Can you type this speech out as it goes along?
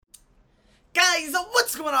guys,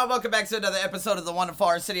 what's going on? Welcome back to another episode of the Wonderful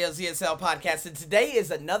Arsenio ZSL podcast, and today is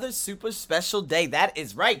another super special day. That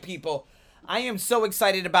is right, people. I am so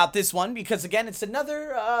excited about this one because, again, it's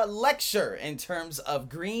another lecture in terms of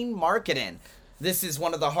green marketing. This is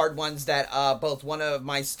one of the hard ones that both one of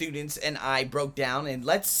my students and I broke down, and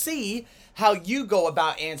let's see how you go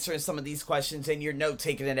about answering some of these questions and your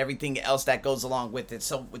note-taking and everything else that goes along with it.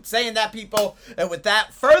 So with saying that, people, and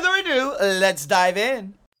without further ado, let's dive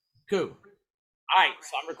in. Cool. All right,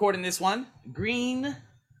 so I'm recording this one. Green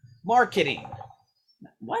marketing.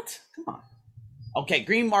 What? Come on. Okay,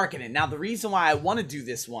 green marketing. Now, the reason why I want to do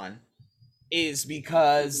this one is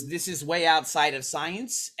because this is way outside of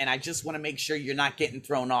science, and I just want to make sure you're not getting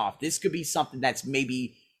thrown off. This could be something that's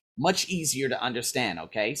maybe much easier to understand,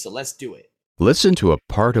 okay? So let's do it. Listen to a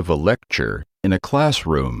part of a lecture in a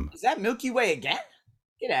classroom. Is that Milky Way again?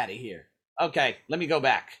 Get out of here. Okay, let me go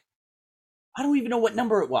back. I don't even know what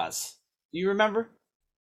number it was. Do you remember?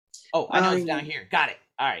 Oh, I know it's down here. Got it.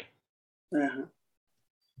 All right.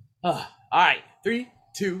 All right. 3,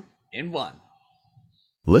 2, and 1.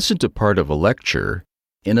 Listen to part of a lecture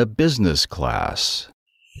in a business class.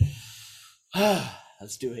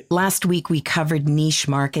 Let's do it. Last week, we covered niche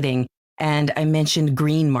marketing, and I mentioned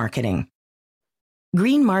green marketing.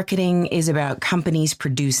 Green marketing is about companies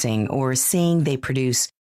producing or saying they produce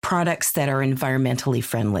products that are environmentally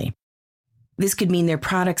friendly. This could mean their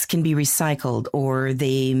products can be recycled, or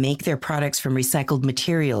they make their products from recycled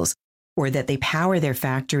materials, or that they power their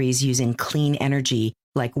factories using clean energy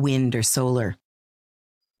like wind or solar.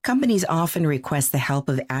 Companies often request the help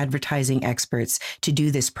of advertising experts to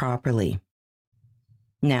do this properly.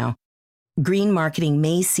 Now, green marketing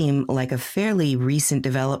may seem like a fairly recent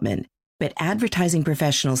development, but advertising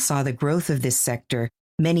professionals saw the growth of this sector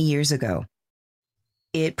many years ago.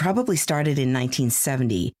 It probably started in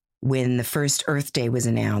 1970, when the first Earth Day was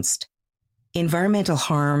announced. Environmental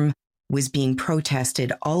harm was being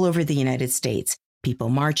protested all over the United States, people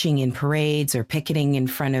marching in parades or picketing in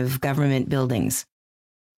front of government buildings.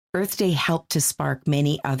 Earth Day helped to spark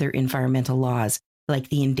many other environmental laws, like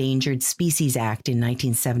the Endangered Species Act in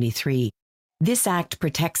 1973. This act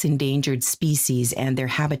protects endangered species and their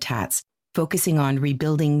habitats, focusing on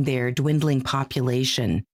rebuilding their dwindling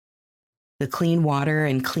population. The Clean Water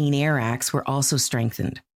and Clean Air Acts were also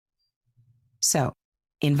strengthened. So,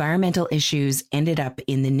 environmental issues ended up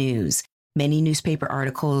in the news, many newspaper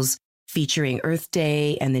articles featuring Earth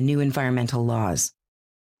Day and the new environmental laws.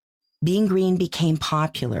 Being green became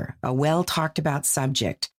popular, a well-talked-about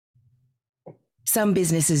subject. Some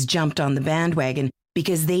businesses jumped on the bandwagon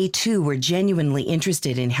because they too were genuinely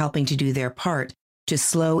interested in helping to do their part to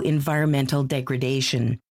slow environmental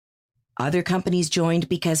degradation. Other companies joined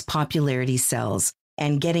because popularity sells,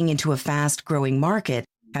 and getting into a fast-growing market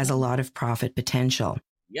has a lot of profit potential.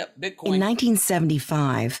 Yep, Bitcoin. In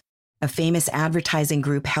 1975, a famous advertising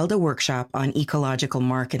group held a workshop on ecological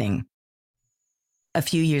marketing. A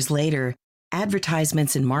few years later,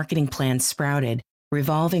 advertisements and marketing plans sprouted,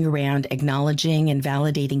 revolving around acknowledging and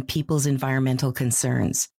validating people's environmental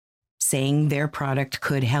concerns, saying their product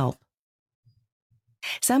could help.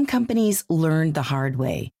 Some companies learned the hard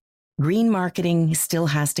way. Green marketing still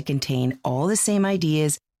has to contain all the same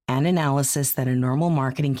ideas and analysis that a normal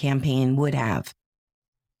marketing campaign would have.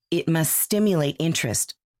 It must stimulate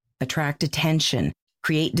interest, attract attention,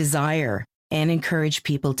 create desire, and encourage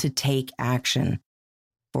people to take action.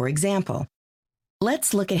 For example,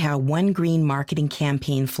 let's look at how one green marketing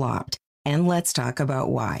campaign flopped, and let's talk about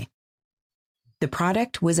why. The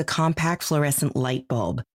product was a compact fluorescent light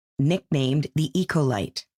bulb, nicknamed the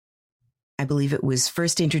Ecolite. I believe it was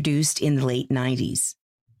first introduced in the late 90s.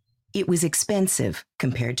 It was expensive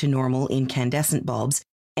compared to normal incandescent bulbs,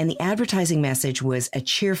 and the advertising message was a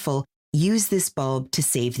cheerful, use this bulb to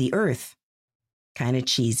save the earth. Kind of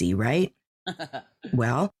cheesy, right?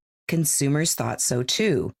 Well, consumers thought so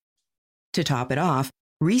too. To top it off,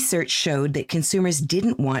 research showed that consumers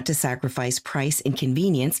didn't want to sacrifice price and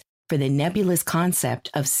convenience for the nebulous concept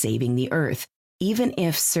of saving the earth, even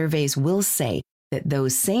if surveys will say that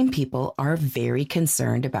those same people are very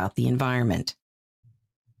concerned about the environment.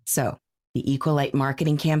 So, the Ecolite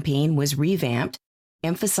marketing campaign was revamped,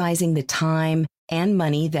 emphasizing the time and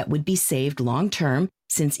money that would be saved long-term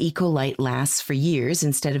since Ecolite lasts for years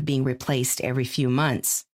instead of being replaced every few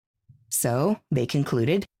months. So, they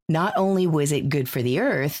concluded, not only was it good for the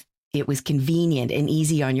earth, it was convenient and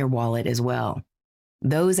easy on your wallet as well.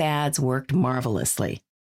 Those ads worked marvelously.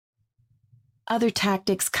 Other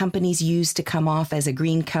tactics companies use to come off as a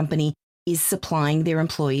green company is supplying their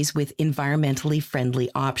employees with environmentally friendly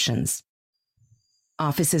options.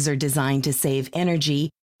 Offices are designed to save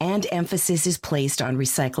energy, and emphasis is placed on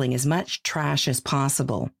recycling as much trash as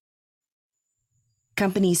possible.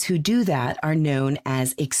 Companies who do that are known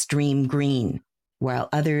as extreme green, while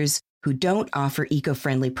others who don't offer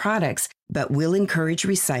eco-friendly products but will encourage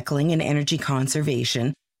recycling and energy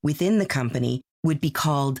conservation within the company would be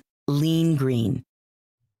called lean green.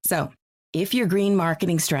 So, if your green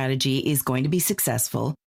marketing strategy is going to be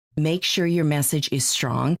successful, make sure your message is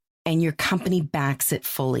strong and your company backs it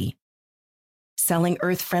fully. Selling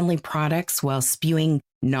earth-friendly products while spewing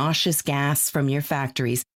nauseous gas from your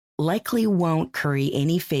factories likely won't curry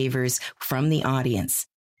any favors from the audience,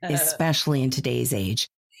 especially in today's age,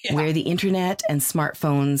 where the internet and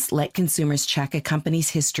smartphones let consumers check a company's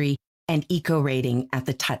history and eco rating at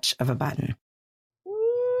the touch of a button.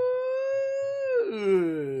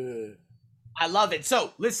 Ooh. I love it.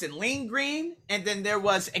 So listen, lean green, and then there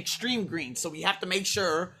was extreme green. So we have to make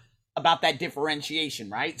sure about that differentiation,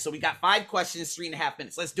 right? So we got 5 questions, 3.5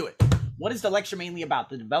 minutes. Let's do it. What is the lecture mainly about?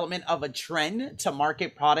 The development of a trend to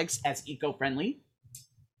market products as eco-friendly.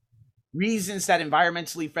 Reasons that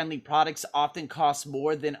environmentally friendly products often cost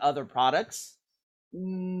more than other products.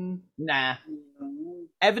 Nah.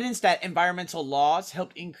 Evidence that environmental laws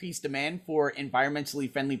help increase demand for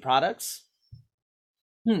environmentally friendly products.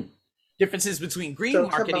 Differences between green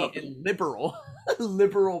marketing and liberal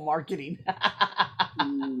marketing.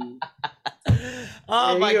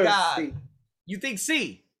 Oh my God. C? You think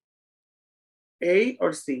C? A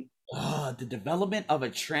or C? The development of a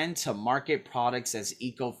trend to market products as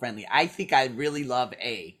eco-friendly. I think I really love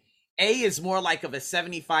A. A is more like of a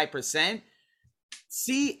 75%.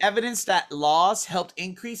 C, evidence that laws helped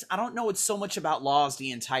increase. I don't know it's so much about laws,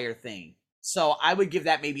 the entire thing. So I would give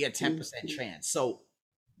that maybe a 10% chance. So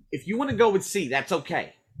if you want to go with C, that's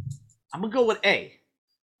okay. I'm going to go with A.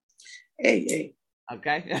 A.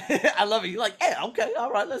 Okay. I love it. You're like, yeah, okay.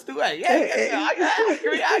 All right, let's do A. Yeah. I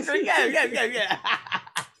agree. Yeah.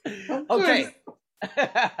 Okay.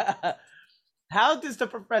 How does the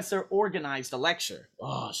professor organize the lecture?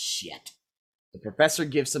 Oh, shit. The professor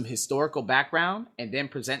gives some historical background and then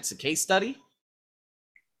presents a case study.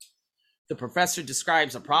 The professor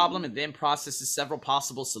describes a problem and then processes several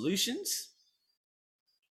possible solutions.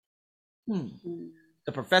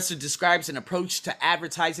 The professor describes an approach to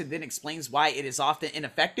advertising, then explains why it is often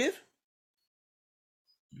ineffective.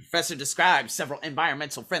 The professor describes several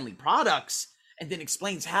environmental friendly products and then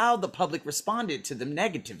explains how the public responded to them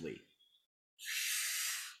negatively.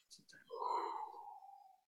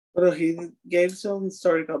 But he gave some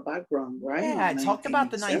historical background, right? Yeah, I talked about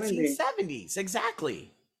the 1970s.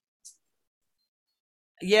 Exactly.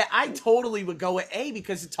 Yeah, I totally would go with A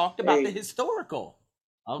because it talked about the historical.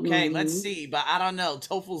 Okay, let's see, but I don't know.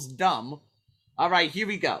 TOEFL's dumb. All right, here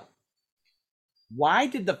we go. Why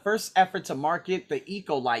did the first effort to market the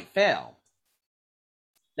Ecolite fail?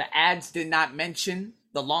 The ads did not mention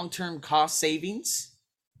the long-term cost savings.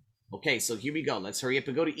 Okay, so here we go. Let's hurry up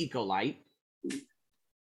and go to Ecolite.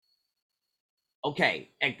 Okay,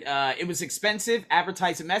 it was expensive.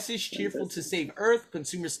 Advertise a message, cheerful to save Earth.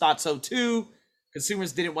 Consumers thought so too.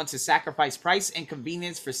 Consumers didn't want to sacrifice price and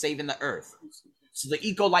convenience for saving the Earth. So the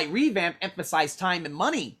Ecolite revamp emphasized time and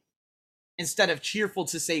money instead of cheerful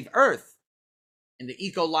to save Earth. And the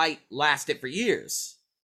Ecolite lasted for years.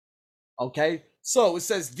 Okay, so it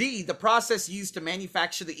says D, the process used to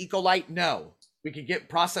manufacture the Ecolite. No, we could get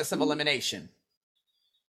process of elimination.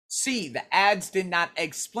 C, the ads did not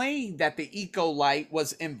explain that the Ecolite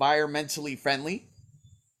was environmentally friendly.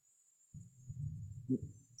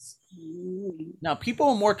 Now, people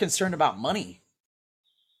are more concerned about money.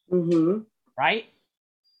 Right?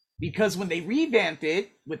 Because when they revamped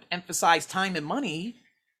it with emphasized time and money,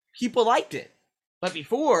 people liked it. But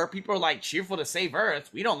before, people were like, cheerful to save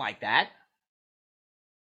Earth. We don't like that.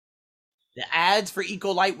 The ads for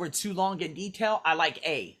Ecolite were too long in detail. I like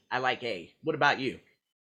A. What about you?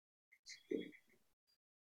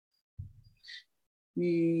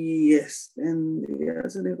 Yes, and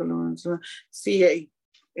sí,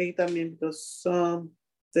 A también, because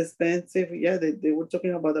it's expensive. Yeah, they were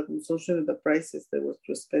talking about the consumption and the prices. They were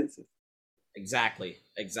too expensive. Exactly.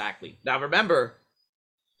 Now remember,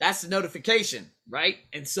 that's the notification, right?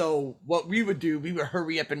 And so what we would do, we would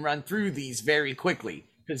hurry up and run through these very quickly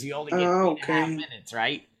because you only get 3.5 minutes,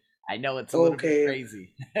 right? I know it's a little bit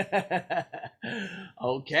crazy.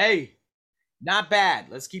 Okay. Not bad.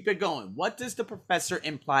 Let's keep it going. What does the professor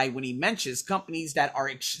imply when he mentions companies that are...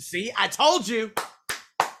 See, I told you.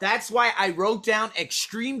 That's why I wrote down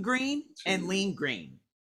extreme green and lean green.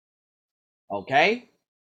 Okay?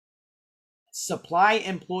 Supply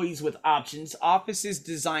employees with options. Offices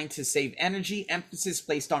designed to save energy. Emphasis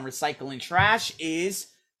placed on recycling trash is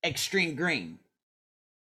extreme green.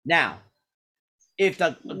 Now, if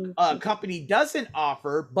the company doesn't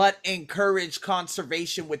offer but encourage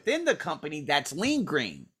conservation within the company, that's lean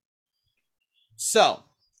green. So,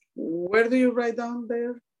 where do you write down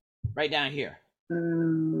there? Right down here.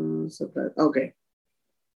 Okay.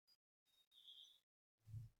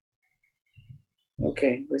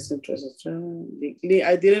 Okay, recent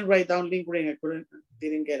I didn't write down lean green.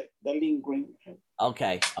 Didn't get it. The lean green.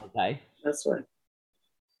 Okay. That's right.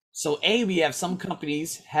 So we have some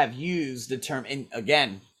companies have used the term, and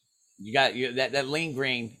again, you got that lean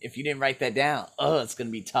green. If you didn't write that down, it's going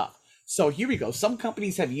to be tough. So here we go. Some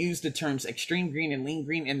companies have used the terms extreme green and lean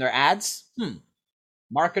green in their ads.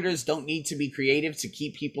 Marketers don't need to be creative to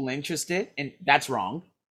keep people interested, and that's wrong.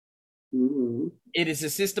 Mm-hmm. It is a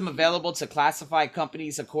system available to classify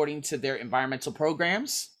companies according to their environmental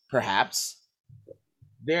programs, perhaps.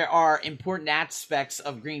 There are important aspects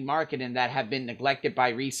of green marketing that have been neglected by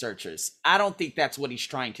researchers. I don't think that's what he's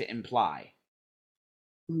trying to imply.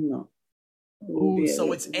 No. Ooh,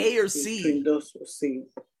 so it's A or C? Between those or C.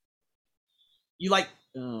 You like,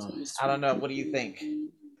 I don't know. What do you think?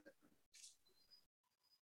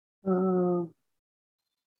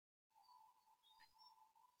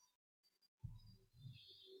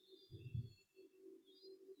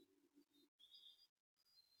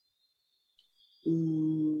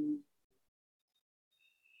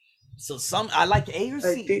 So I like A or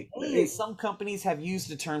C. Some companies have used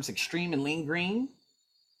the terms extreme and lean green.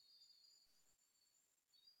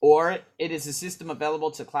 Or it is a system available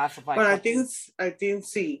to classify. But I think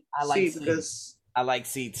C. I like C because I like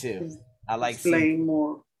C too. I like explain C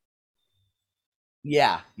more.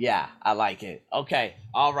 Yeah, I like it. Okay,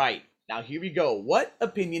 all right. Now here we go. What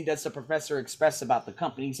opinion does the professor express about the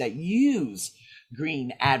companies that use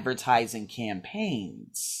green advertising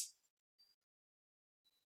campaigns?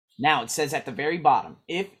 Now it says at the very bottom,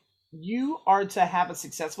 if you are to have a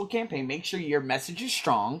successful campaign, make sure your message is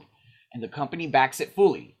strong and the company backs it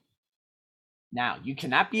fully. Now, you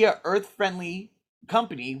cannot be an earth-friendly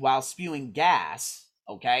company while spewing gas,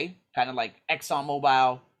 okay? Kind of like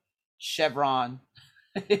ExxonMobil, Chevron.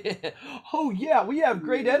 Oh, yeah, we have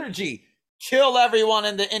great energy. Kill everyone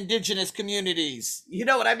in the indigenous communities. You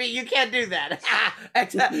know what I mean? You can't do that.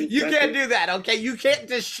 You can't do that, okay? You can't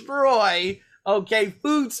destroy, okay,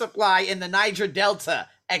 food supply in the Niger Delta,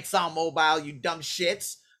 ExxonMobil, you dumb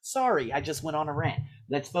shits. Sorry, I just went on a rant.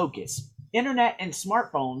 Let's focus. Internet and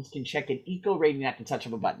smartphones can check an eco rating at the touch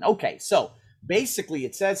of a button. Okay, so basically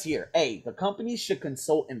it says here, A, the company should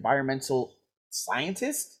consult environmental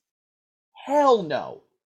scientists? Hell no.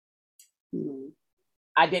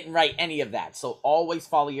 I didn't write any of that, so always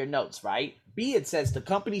follow your notes, right? B, it says the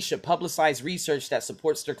company should publicize research that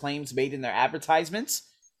supports their claims made in their advertisements.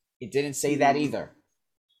 It didn't say that either.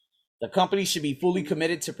 The company should be fully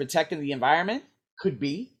committed to protecting the environment. Could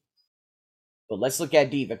be. But let's look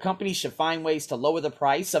at D. The company should find ways to lower the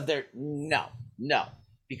price of their... No.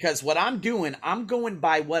 Because what I'm doing, I'm going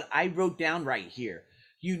by what I wrote down right here.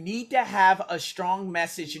 You need to have a strong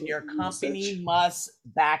message and your company must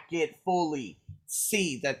back it fully.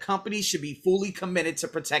 C. The company should be fully committed to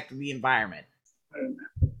protecting the environment.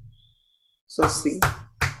 So C.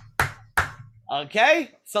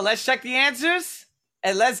 Okay, so let's check the answers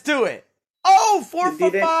and let's do it. Oh, 4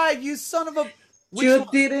 for 5, you son of a... You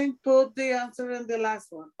didn't put the answer in the last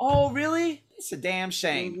one. Oh, really? It's a damn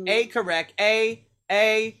shame. Mm-hmm. A correct. A,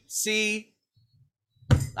 C.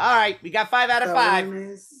 All right, we got 5 out of 5.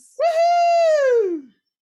 Woohoo!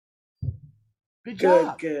 Good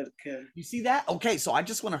job. Good. You see that? Okay, so I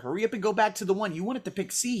just want to hurry up and go back to the one. You wanted to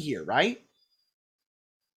pick C here, right?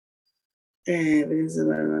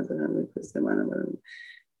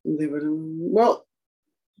 Well,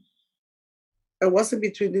 I wasn't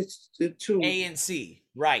between the two. A and C.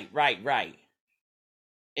 Right.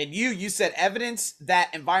 And you said evidence that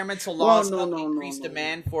environmental laws increase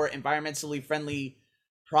demand for environmentally friendly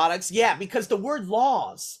products. Yeah, because the word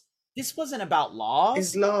laws, this wasn't about laws.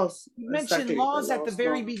 It's laws. You mentioned laws at the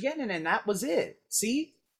very beginning, and that was it.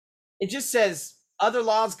 See? It just says other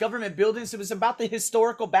laws, government buildings. It was about the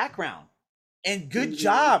historical background. And good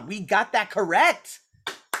job. We got that correct.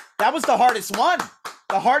 That was the hardest one.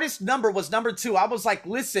 The hardest number was number 2. I was like,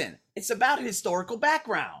 listen, it's about historical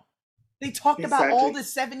background. They talked about all the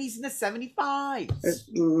 70s and the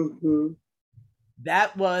 75s.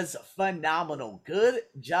 That was phenomenal. Good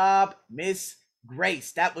job, Miss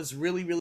Grace. That was really, really